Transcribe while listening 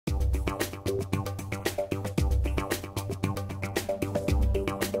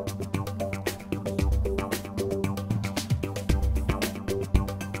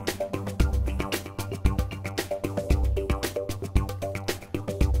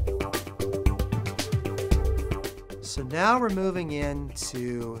So now we're moving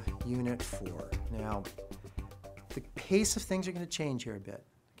into Unit 4. Now, the pace of things are going to change here a bit.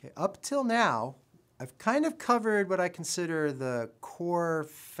 Okay, up till now, I've kind of covered what I consider the core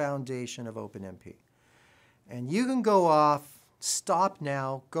foundation of OpenMP. And you can go off, stop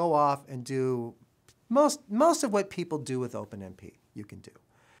now, go off and do most of what people do with OpenMP, you can do.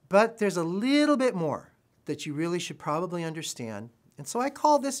 But there's a little bit more that you really should probably understand. And so I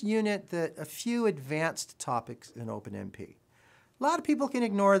call this unit a few advanced topics in OpenMP. A lot of people can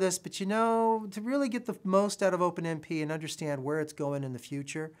ignore this, but you know, to really get the most out of OpenMP and understand where it's going in the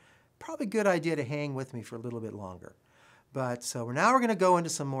future, probably a good idea to hang with me for a little bit longer. But so now we're going to go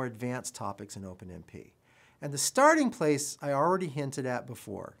into some more advanced topics in OpenMP. And the starting place I already hinted at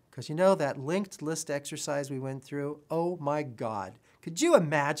before, because you know that linked list exercise we went through? Oh my God. Could you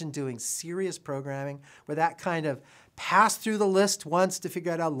imagine doing serious programming where that kind of pass through the list once to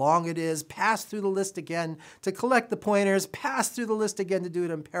figure out how long it is, pass through the list again to collect the pointers, pass through the list again to do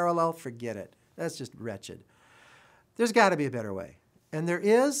it in parallel? Forget it. That's just wretched. There's got to be a better way. And there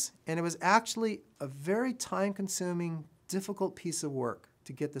is, and it was actually a very time-consuming, difficult piece of work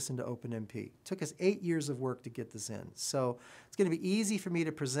to get this into OpenMP. It took us 8 years of work to get this in. So it's going to be easy for me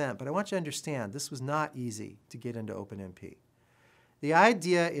to present, but I want you to understand this was not easy to get into OpenMP. The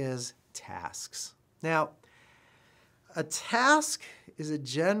idea is tasks. Now, a task is a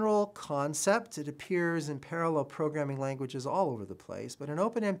general concept. It appears in parallel programming languages all over the place, but in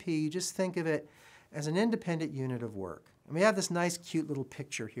OpenMP, you just think of it as an independent unit of work. And we have this nice, cute little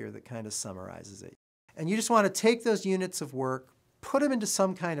picture here that kind of summarizes it. And you just want to take those units of work, put them into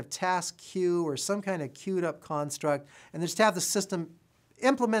some kind of task queue or some kind of queued up construct, and just have the system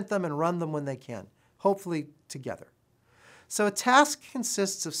implement them and run them when they can, hopefully together. So a task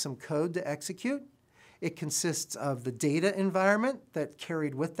consists of some code to execute. It consists of the data environment that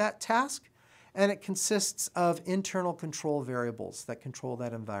carried with that task, and it consists of internal control variables that control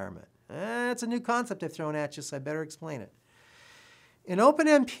that environment. It's a new concept I've thrown at you, so I better explain it. In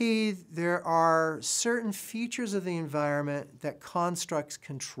OpenMP, there are certain features of the environment that constructs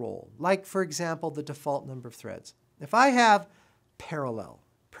control, like, for example, the default number of threads. If I have parallel,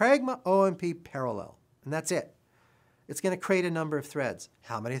 pragma OMP parallel, and that's it, it's going to create a number of threads.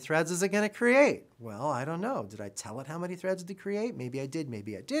 How many threads is it going to create? Well, I don't know. Did I tell it how many threads to create? Maybe I did,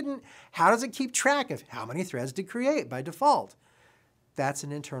 maybe I didn't. How does it keep track of how many threads to create by default? That's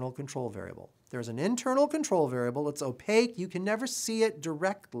an internal control variable. There's an internal control variable. It's opaque. You can never see it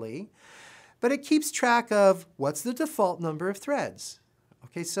directly, but it keeps track of what's the default number of threads.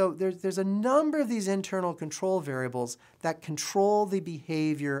 Okay, so there's a number of these internal control variables that control the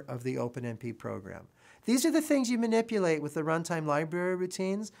behavior of the OpenMP program. These are the things you manipulate with the runtime library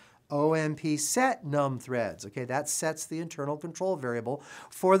routines. OMP set num threads. Okay, that sets the internal control variable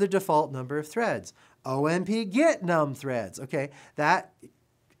for the default number of threads. OMP get num threads. Okay, that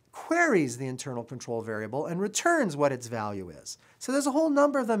queries the internal control variable and returns what its value is. So there's a whole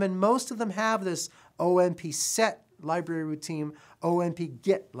number of them, and most of them have this OMP set library routine, OMP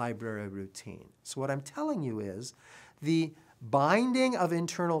get library routine. So what I'm telling you is the binding of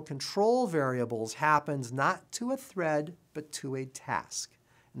internal control variables happens not to a thread, but to a task.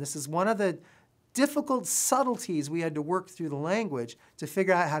 And this is one of the difficult subtleties we had to work through the language to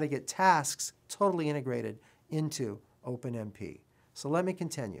figure out how to get tasks totally integrated into OpenMP. So let me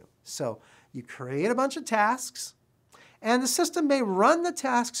continue. So you create a bunch of tasks, and the system may run the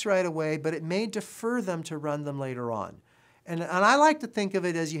tasks right away, but it may defer them to run them later on. And I like to think of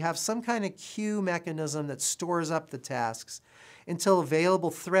it as you have some kind of queue mechanism that stores up the tasks until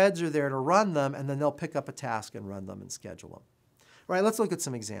available threads are there to run them, and then they'll pick up a task and run them and schedule them. All right, let's look at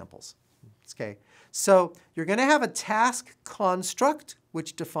some examples. Okay, so you're going to have a task construct,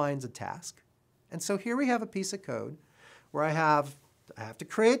 which defines a task. And so here we have a piece of code where I have to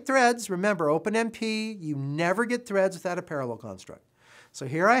create threads. Remember, OpenMP, you never get threads without a parallel construct. So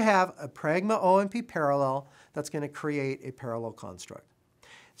here I have a pragma OMP parallel that's going to create a parallel construct.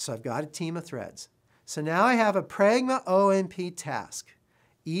 So I've got a team of threads. So now I have a pragma OMP task.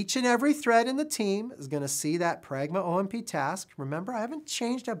 Each and every thread in the team is going to see that pragma OMP task. Remember, I haven't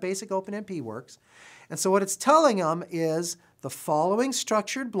changed how basic OpenMP works. And so what it's telling them is the following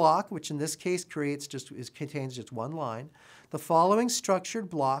structured block, which in this case contains just one line, the following structured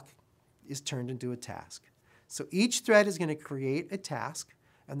block is turned into a task. So each thread is going to create a task,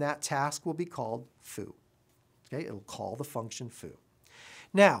 and that task will be called foo. Okay, it'll call the function foo.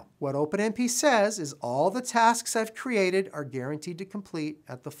 Now, what OpenMP says is all the tasks I've created are guaranteed to complete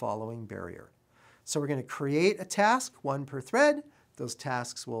at the following barrier. So we're going to create a task, one per thread. Those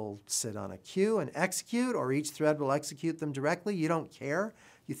tasks will sit on a queue and execute, or each thread will execute them directly. You don't care.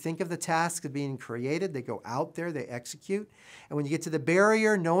 You think of the tasks as being created. They go out there, they execute. And when you get to the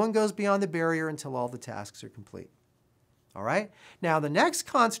barrier, no one goes beyond the barrier until all the tasks are complete. All right? Now, the next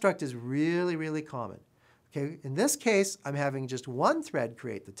construct is really, really common. Okay? In this case, I'm having just one thread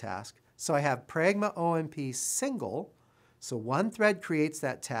create the task. So I have pragma OMP single. So one thread creates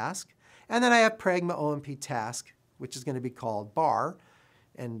that task. And then I have pragma OMP task, which is going to be called bar.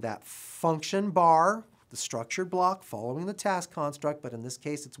 And that function bar, the structured block following the task construct, but in this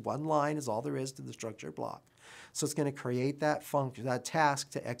case, it's one line is all there is to the structured block. So it's going to create that function, that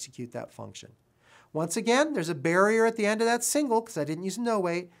task to execute that function. Once again, there's a barrier at the end of that single because I didn't use no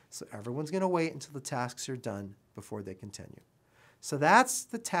wait, so everyone's going to wait until the tasks are done before they continue. So that's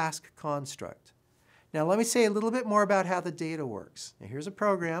the task construct. Now let me say a little bit more about how the data works. Now, here's a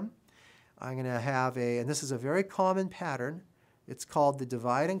program. I'm going to have and this is a very common pattern. It's called the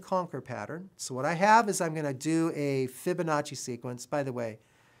divide and conquer pattern. So what I have is I'm going to do a Fibonacci sequence. By the way,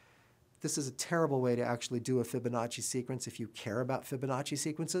 this is a terrible way to actually do a Fibonacci sequence if you care about Fibonacci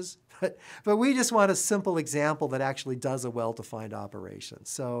sequences. But we just want a simple example that actually does a well-defined operation.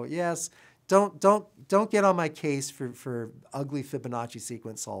 So yes, don't get on my case for ugly Fibonacci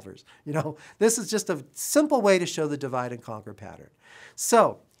sequence solvers. You know, this is just a simple way to show the divide and conquer pattern.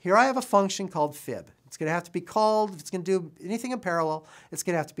 So here I have a function called fib. It's going to have to be called, if it's going to do anything in parallel, it's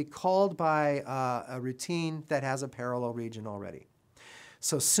going to have to be called by a routine that has a parallel region already.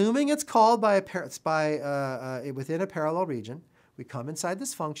 So assuming it's called by within a parallel region, we come inside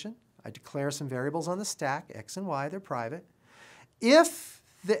this function. I declare some variables on the stack, x and y, they're private. If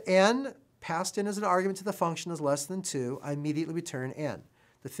the n passed in as an argument to the function is less than 2, I immediately return n.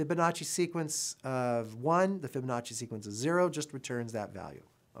 The Fibonacci sequence of 1, the Fibonacci sequence of 0 just returns that value.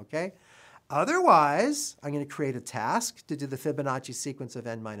 Okay? Otherwise, I'm going to create a task to do the Fibonacci sequence of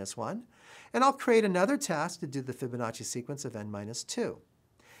n minus 1, and I'll create another task to do the Fibonacci sequence of n minus 2.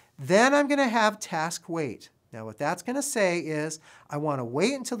 Then I'm going to have task wait. Now what that's going to say is I want to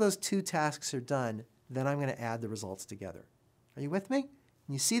wait until those two tasks are done, then I'm going to add the results together. Are you with me?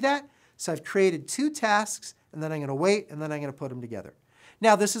 Can you see that? So I've created two tasks, and then I'm going to wait, and then I'm going to put them together.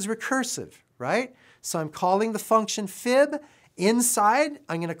 Now this is recursive, right? So I'm calling the function fib. Inside,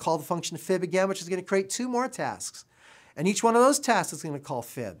 I'm going to call the function fib again, which is going to create two more tasks. And each one of those tasks is going to call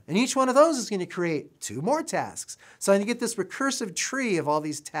fib. And each one of those is going to create two more tasks. So I'm going to get this recursive tree of all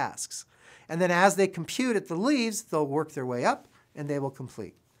these tasks. And then as they compute at the leaves, they'll work their way up, and they will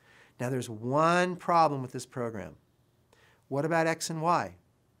complete. Now there's one problem with this program. What about x and y?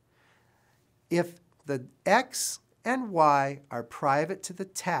 If the x and y are private to the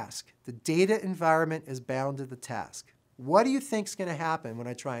task, the data environment is bound to the task. What do you think is going to happen when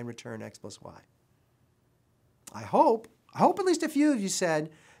I try and return x plus y? I hope at least a few of you said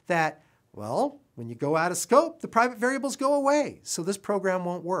that, well, when you go out of scope, the private variables go away, so this program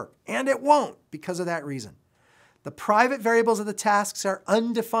won't work. And it won't because of that reason. The private variables of the tasks are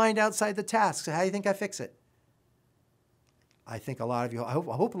undefined outside the task. So how do you think I fix it? I think a lot of you, I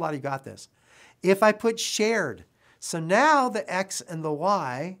hope a lot of you got this. If I put shared, so now the x and the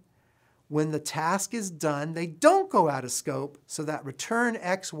y, when the task is done, they don't go out of scope, so that return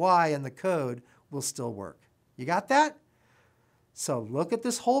x, y in the code will still work. You got that? So look at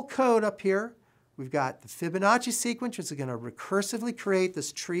this whole code up here. We've got the Fibonacci sequence, which is going to recursively create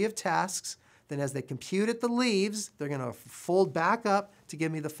this tree of tasks. Then as they compute at the leaves, they're going to fold back up to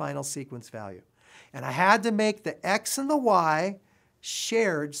give me the final sequence value. And I had to make the x and the y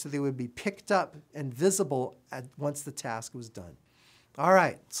shared so they would be picked up and visible once the task was done. All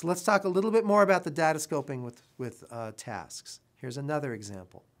right, so let's talk a little bit more about the data scoping with tasks. Here's another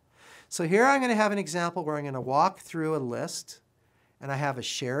example. So here I'm going to have an example where I'm going to walk through a list, and I have a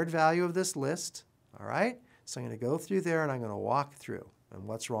shared value of this list. All right, so I'm going to go through there, and I'm going to walk through. And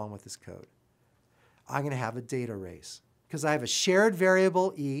what's wrong with this code? I'm going to have a data race because I have a shared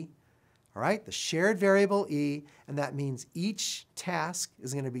variable e. All right, the shared variable e, and that means each task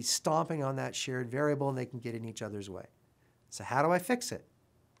is going to be stomping on that shared variable, and they can get in each other's way. So how do I fix it?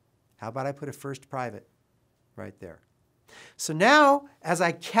 How about I put a first private right there? So now, as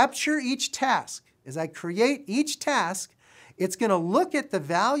I capture each task, as I create each task, it's going to look at the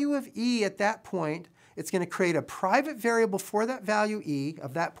value of e at that point. It's going to create a private variable for that value e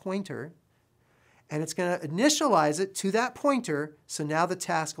of that pointer, and it's going to initialize it to that pointer, so now the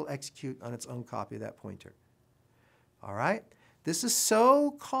task will execute on its own copy of that pointer. All right? This is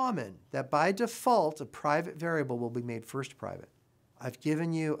so common that by default, a private variable will be made first private. I've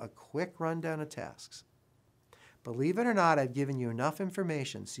given you a quick rundown of tasks. Believe it or not, I've given you enough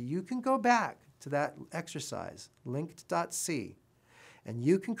information so you can go back to that exercise, linked.c, And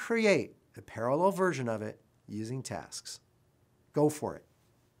you can create a parallel version of it using tasks. Go for it.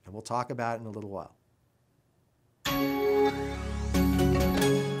 And we'll talk about it in a little while.